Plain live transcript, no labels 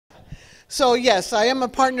So yes, I am a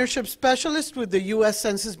partnership specialist with the U.S.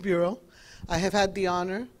 Census Bureau. I have had the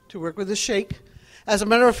honor to work with the Sheikh. As a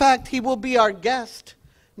matter of fact, he will be our guest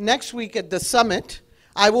next week at the summit.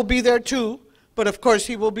 I will be there too, but of course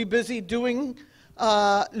he will be busy doing,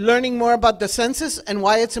 learning more about the census and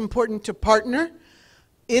why it's important to partner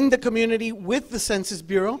in the community with the Census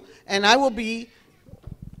Bureau. And I will be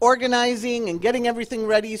organizing and getting everything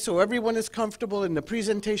ready so everyone is comfortable and the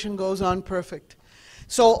presentation goes on perfect.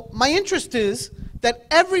 So my interest is that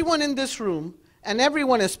everyone in this room, and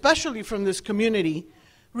everyone especially from this community,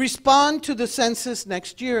 respond to the census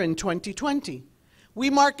next year in 2020. We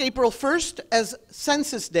mark April 1st as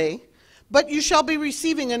Census Day, but you shall be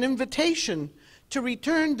receiving an invitation to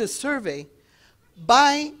return the survey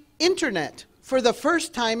by internet for the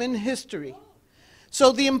first time in history.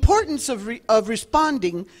 So the importance of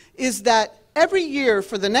responding is that every year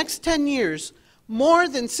for the next 10 years, more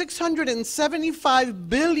than $675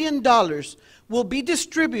 billion will be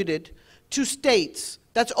distributed to states.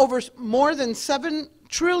 That's over more than $7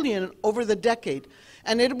 trillion over the decade.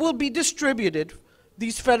 And it will be distributed,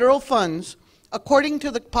 these federal funds, according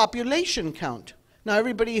to the population count. Now,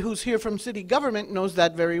 everybody who's here from city government knows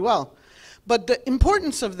that very well. But the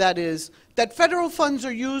importance of that is that federal funds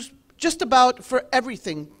are used just about for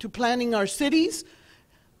everything, to planning our cities,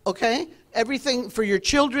 okay? Everything for your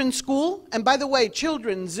children's school. And by the way,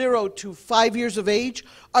 children 0 to 5 years of age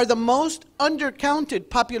are the most undercounted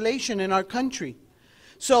population in our country.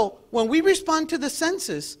 So when we respond to the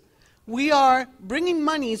census, we are bringing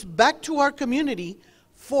monies back to our community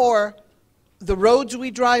for the roads we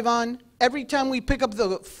drive on. Every time we pick up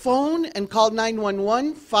the phone and call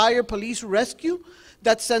 911, fire, police, rescue,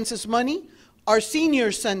 that's census money. Our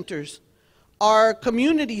senior centers, our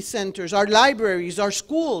community centers, our libraries, our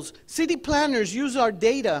schools, city planners use our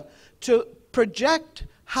data to project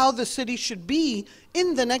how the city should be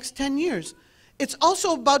in the next 10 years. It's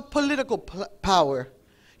also about political power.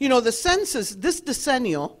 You know, the census, this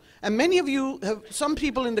decennial, and many of you have, some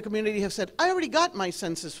people in the community have said, I already got my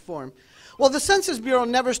census form. Well, the Census Bureau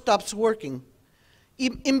never stops working.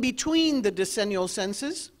 In between the decennial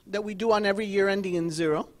census that we do on every year ending in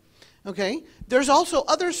 0, okay, there's also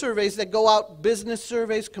other surveys that go out, business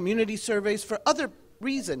surveys, community surveys, for other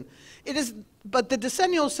reason. But the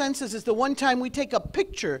decennial census is the one time we take a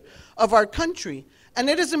picture of our country, and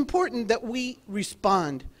it is important that we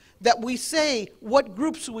respond, that we say what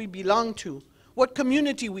groups we belong to, what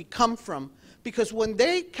community we come from, because when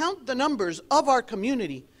they count the numbers of our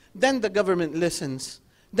community, then the government listens.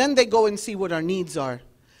 Then they go and see what our needs are.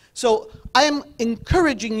 So I am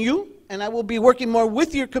encouraging you, and I will be working more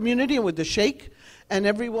with your community and with the Sheikh and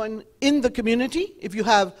everyone in the community. If you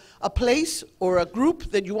have a place or a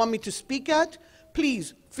group that you want me to speak at,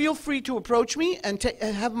 please feel free to approach me and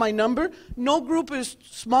have my number. No group is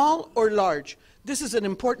small or large. This is an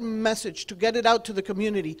important message to get it out to the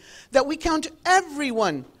community, that we count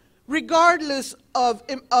everyone, regardless of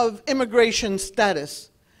immigration status.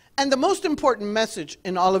 And the most important message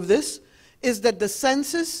in all of this is that the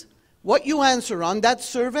census, what you answer on that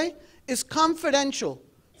survey, is confidential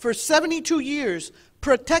for 72 years,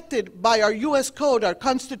 protected by our U.S. Code, our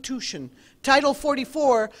Constitution. Title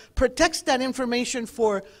 44 protects that information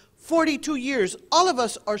for 42 years. All of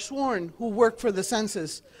us are sworn who work for the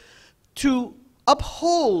census to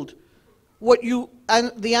uphold what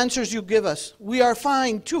the answers you give us. We are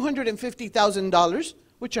fined $250,000,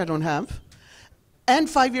 which I don't have, and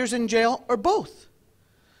 5 years in jail, or both.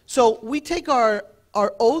 So we take our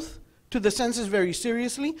oath to the census very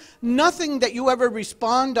seriously. Nothing that you ever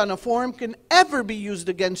respond on a form can ever be used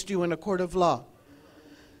against you in a court of law.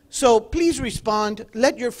 So please respond.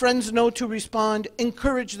 Let your friends know to respond.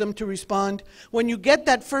 Encourage them to respond. When you get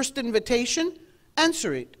that first invitation,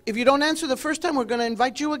 answer it. If you don't answer the first time, we're going to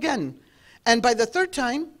invite you again. And by the third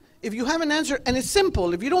time, if you have an answer, and it's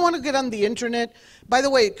simple, if you don't want to get on the internet, by the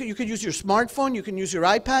way, you could use your smartphone, you can use your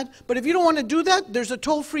iPad, but if you don't want to do that, there's a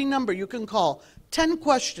toll-free number you can call. 10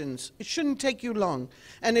 questions. It shouldn't take you long.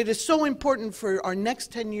 And it is so important for our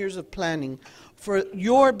next 10 years of planning, for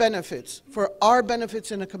your benefits, for our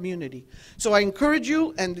benefits in a community. So I encourage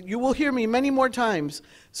you, and you will hear me many more times.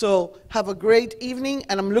 So have a great evening,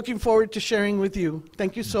 and I'm looking forward to sharing with you.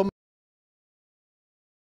 Thank you so much.